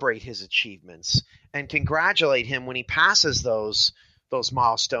celebrate his achievements and congratulate him when he passes those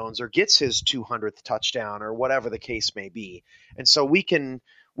milestones or gets his 200th touchdown or whatever the case may be. And so we can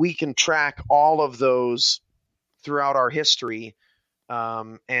track all of those throughout our history.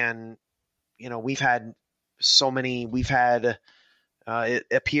 And we've had so many. It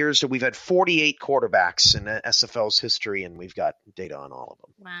appears that we've had 48 quarterbacks in SFL's history, and we've got data on all of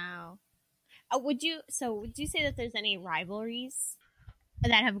them. Wow. Would you say that there's any rivalries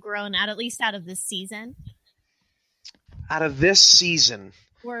that have grown out, at least out of this season? Out of this season?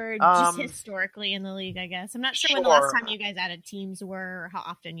 Or just historically in the league, I guess. I'm not sure when the last time you guys added teams were or how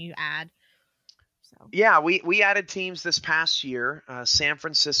often you add. So. Yeah, we added teams this past year. San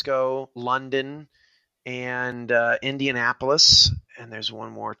Francisco, London, and Indianapolis. And there's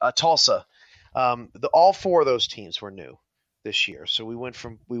one more. Tulsa. All 4 of those teams were new this year. So we went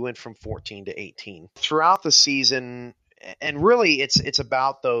from 14 to 18. Throughout the season, and really it's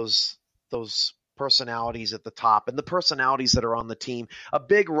about those personalities at the top and the personalities that are on the team. A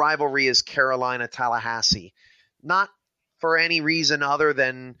big rivalry is Carolina-Tallahassee. Not for any reason other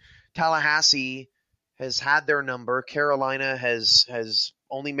than Tallahassee has had their number. Carolina has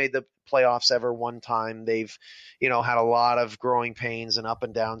only made the playoffs ever one time. They've, had a lot of growing pains and up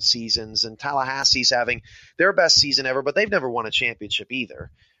and down seasons, and Tallahassee's having their best season ever, but they've never won a championship either,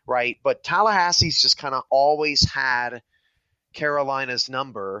 right? But Tallahassee's just kind of always had Carolina's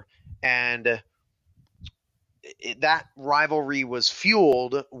number, and that rivalry was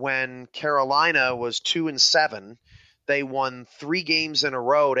fueled when Carolina was 2-7. They won 3 games in a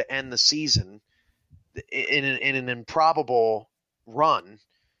row to end the season in an improbable run.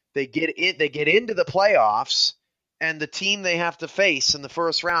 They get into the playoffs, and the team they have to face in the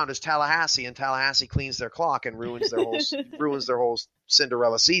first round is Tallahassee, and Tallahassee cleans their clock and ruins their whole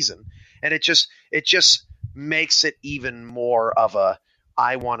Cinderella season. And it just makes it even more of a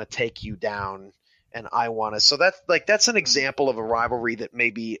I want to take you down. And I want to. So that's an example of a rivalry that may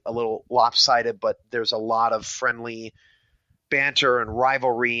be a little lopsided, but there's a lot of friendly banter and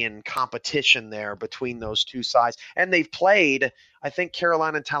rivalry and competition there between those two sides. And they've played, I think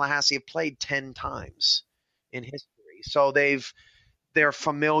Carolina and Tallahassee have played 10 times in history. So they're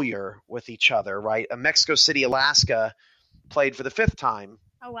familiar with each other, right? Mexico City, Alaska played for the 5th time.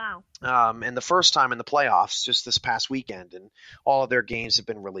 Oh, wow. And the first time in the playoffs just this past weekend. And all of their games have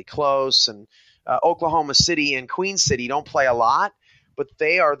been really close. And Oklahoma City and Queen City don't play a lot, but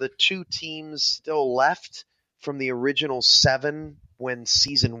they are the 2 teams still left from the original 7 when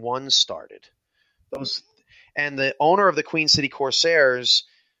season 1 started. And the owner of the Queen City Corsairs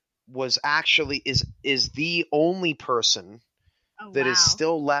was actually is the only person Oh, that is wow.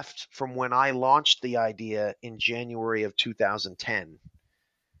 still left from when I launched the idea in January of 2010.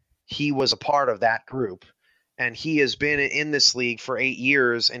 He was a part of that group, and he has been in this league for 8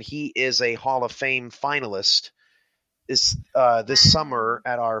 years, and he is a Hall of Fame finalist. This Wow. summer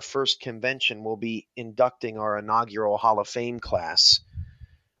at our first convention, we'll be inducting our inaugural Hall of Fame class,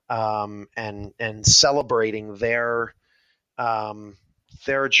 and celebrating their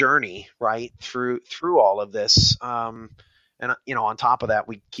journey right through all of this. And on top of that,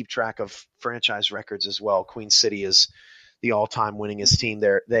 we keep track of franchise records as well. Queen City is the all-time winningest team.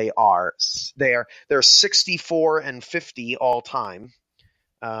 They're 64-50 all time,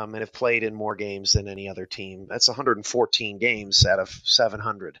 and have played in more games than any other team. That's 114 games out of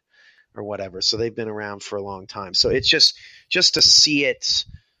 700 or whatever. So they've been around for a long time. So it's just to see it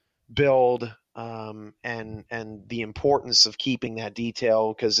build, and the importance of keeping that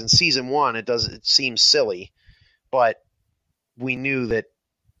detail, because in season one it seems silly, but we knew that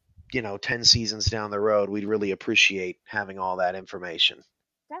 10 seasons down the road we'd really appreciate having all that information.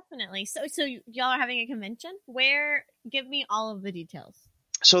 Definitely. So y'all are having a convention? Where? Give me all of the details.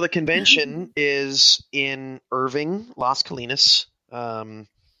 So the convention is in Irving, Las Colinas.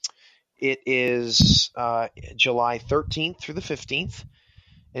 It is July 13th through the 15th.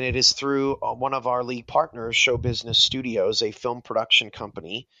 And it is through one of our league partners, Show Business Studios, a film production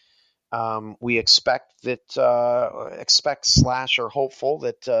company. We expect slash are hopeful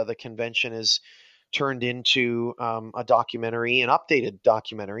that the convention is turned into a documentary, an updated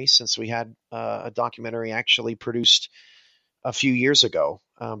documentary, since we had a documentary actually produced a few years ago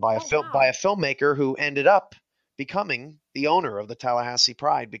by a filmmaker who ended up becoming the owner of the Tallahassee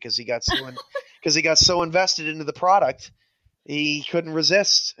Pride because he got so invested into the product. He couldn't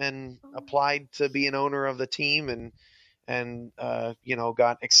resist and applied to be an owner of the team, and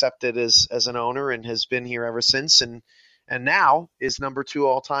got accepted as an owner, and has been here ever since, and now is number 2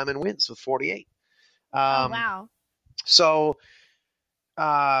 all time in wins with 48. Wow. So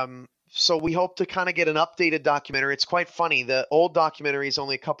we hope to kind of get an updated documentary. It's quite funny. The old documentary is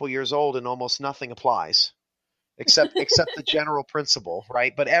only a couple years old, and almost nothing applies except the general principle,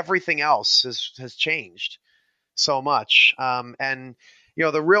 right? But everything else has changed so much. And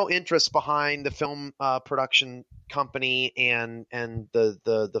the real interest behind the film production company and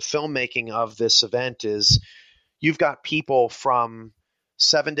the filmmaking of this event is you've got people from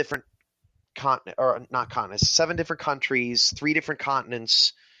 7 different seven different countries, 3 different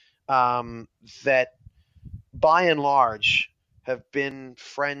continents, that by and large have been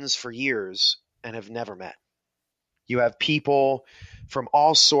friends for years and have never met. You have people from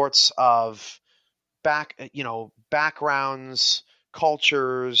all sorts of backgrounds,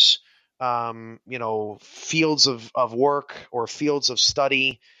 cultures, fields of work or fields of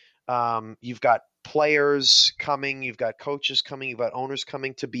study. You've got players coming, you've got coaches coming, you've got owners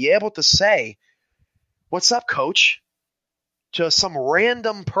coming to be able to say, "What's up, coach?" to some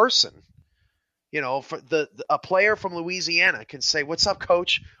random person. For a player from Louisiana can say, "What's up,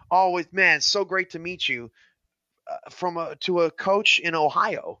 coach?" Oh, man, it's so great to meet you. To a coach in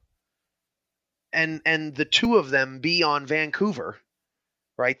Ohio. And the 2 of them be on Vancouver,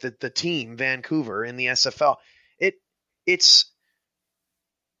 right? The team Vancouver in the SFL. It's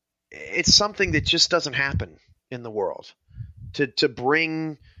something that just doesn't happen in the world. To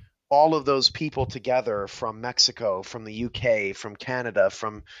bring all of those people together from Mexico, from the UK, from Canada,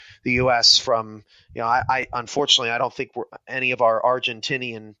 from the US, from I unfortunately I don't think any of our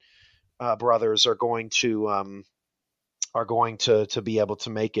Argentinian brothers are going to be able to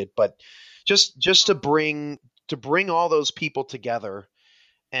make it, but just to bring all those people together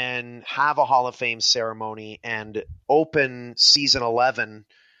and have a Hall of Fame ceremony and open season 11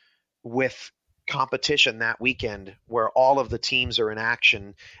 with competition that weekend where all of the teams are in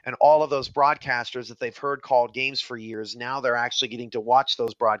action, and all of those broadcasters that they've heard called games for years, now they're actually getting to watch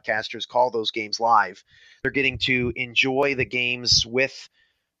those broadcasters call those games live. They're getting to enjoy the games with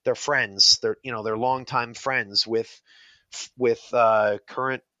their friends, their longtime friends, with their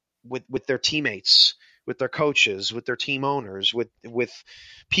teammates, with their coaches, with their team owners, with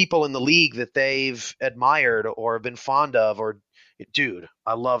people in the league that they've admired or been fond of. Or, dude,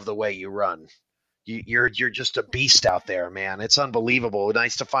 I love the way you run. You're just a beast out there, man. It's unbelievable.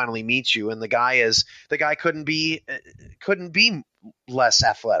 Nice to finally meet you. And the guy couldn't be less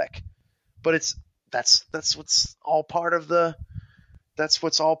athletic. But that's what's all part of the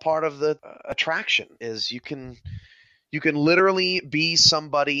attraction. Is you can literally be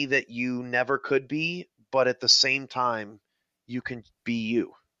somebody that you never could be, but at the same time, you can be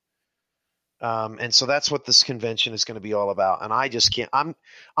you. And so that's what this convention is going to be all about. And I just can't. I'm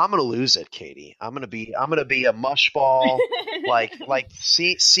going to lose it, Katie. I'm going to be a mushball.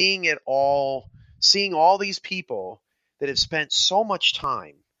 Seeing it all, seeing all these people that have spent so much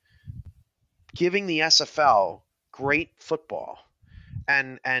time giving the SFL great football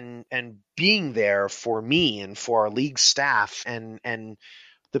and being there for me and for our league staff and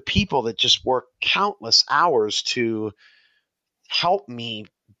the people that just work countless hours to help me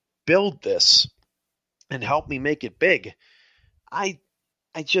build this and help me make it big. I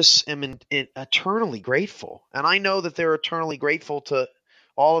just am eternally grateful, and I know that they're eternally grateful to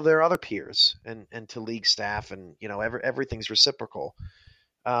all of their other peers and to league staff, and everything's reciprocal.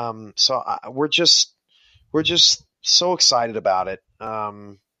 We're just so excited about it.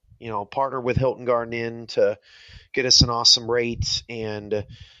 Partner with Hilton Garden Inn to get us an awesome rate, and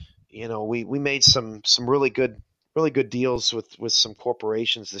we made some really good deals with some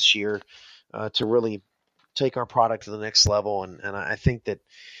corporations this year to really take our product to the next level. And I think that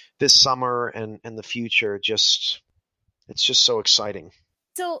this summer and the future it's just so exciting.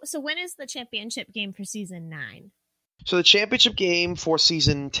 So when is the championship game for season 9? So the championship game for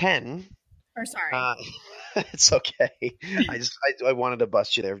season 10. Or sorry. It's okay. I wanted to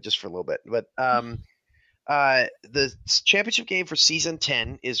bust you there just for a little bit, but the championship game for season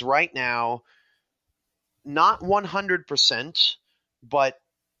 10 is right now not 100%, but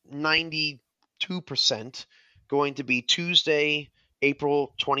 92% going to be Tuesday,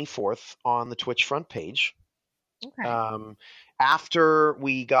 April 24th on the Twitch front page. Okay. After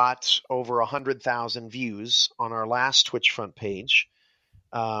we got over 100,000 views on our last Twitch front page,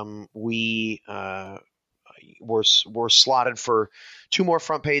 we were slotted for 2 more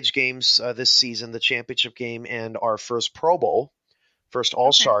front page games this season, the championship game and our first Pro Bowl, first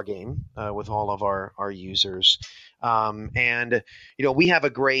All-Star game with all of our users. And we have a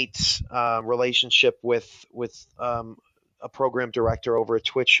great relationship with a program director over at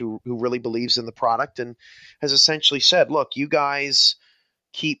Twitch who really believes in the product and has essentially said, look, you guys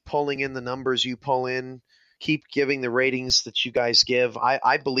keep pulling in the numbers you pull in, keep giving the ratings that you guys give.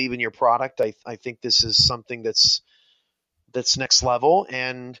 I believe in your product. I think this is something that's next level.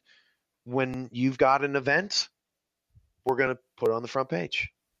 And when you've got an event, we're going to put it on the front page.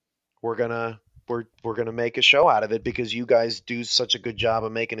 We're going to make a show out of it because you guys do such a good job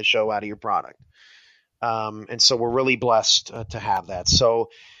of making a show out of your product. And so we're really blessed to have that. So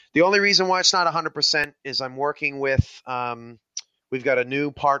the only reason why it's not 100% is I'm working with, we've got a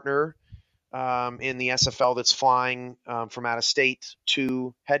new partner in the SFL that's flying from out of state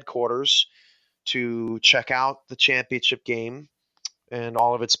to headquarters to check out the championship game and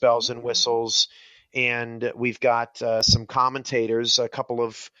all of its bells and whistles. And we've got some commentators, a couple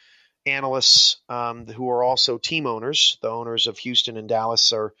of analysts who are also team owners. The owners of Houston and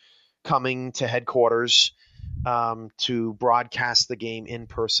Dallas are coming to headquarters to broadcast the game in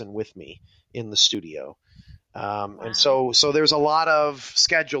person with me in the studio. Wow. And so there's a lot of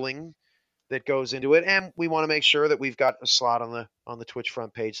scheduling that goes into it, and we want to make sure that we've got a slot on the Twitch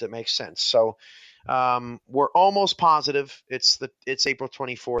front page that makes sense. So we're almost positive it's April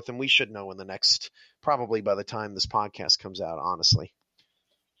 24th, and we should know in the next, probably by the time this podcast comes out, honestly.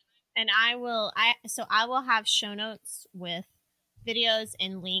 And I will have show notes with videos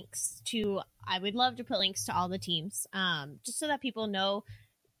and links to, I would love to put links to all the teams, just so that people know.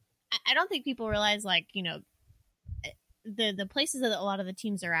 I don't think people realize, the places that a lot of the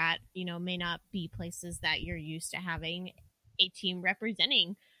teams are at, may not be places that you're used to having a team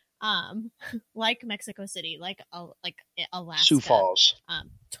representing, like Mexico City, like Alaska, Sioux Falls.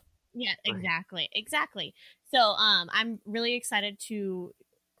 Yeah, exactly. So I'm really excited to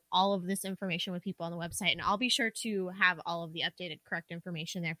all of this information with people on the website, and I'll be sure to have all of the updated correct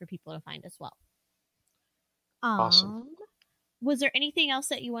information there for people to find as well. Awesome. Was there anything else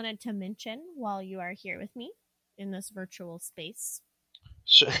that you wanted to mention while you are here with me in this virtual space?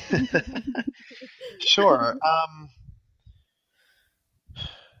 Sure.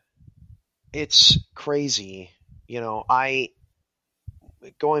 It's crazy.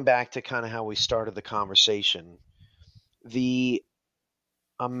 Going back to kind of how we started the conversation, the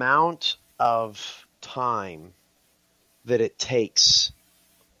amount of time that it takes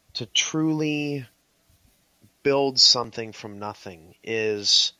to truly build something from nothing is